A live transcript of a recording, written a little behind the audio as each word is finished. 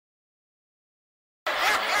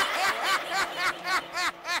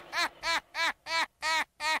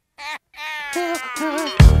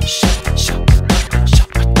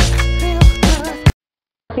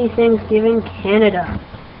Happy Thanksgiving, Canada.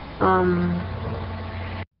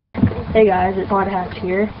 Hey guys, it's iPod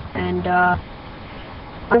here, and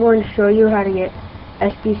I'm going to show you how to get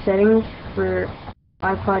SB settings for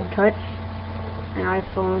iPod Touch and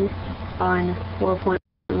iPhone on 4.1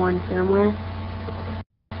 firmware.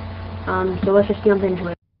 So let's just jump into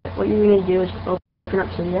it. What you're going to do is open up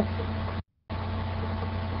Cydia.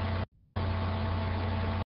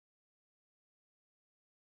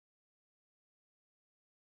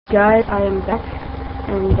 Guys, I am back,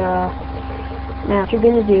 and now what you're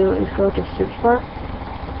going to do is go to search bar,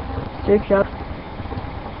 search up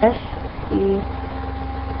SB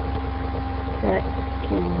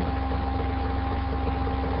settings,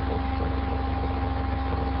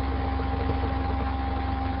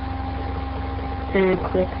 and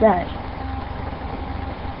click that.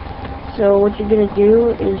 So what you're going to do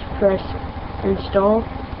is press install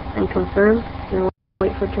and confirm, and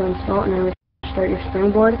wait for it to install, and then start your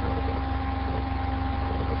springboard,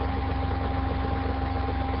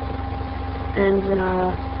 and then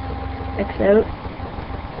X out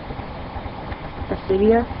a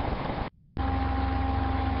Cydia,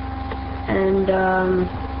 and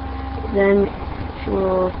then it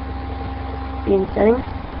will be in settings,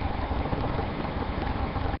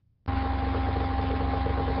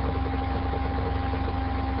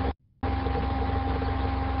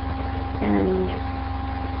 and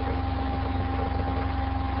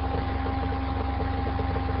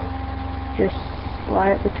just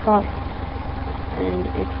slide at the top, and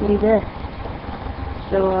it will be there.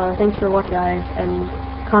 So thanks for watching, guys, and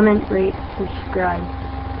comment, rate, subscribe.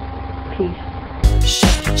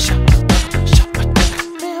 Peace.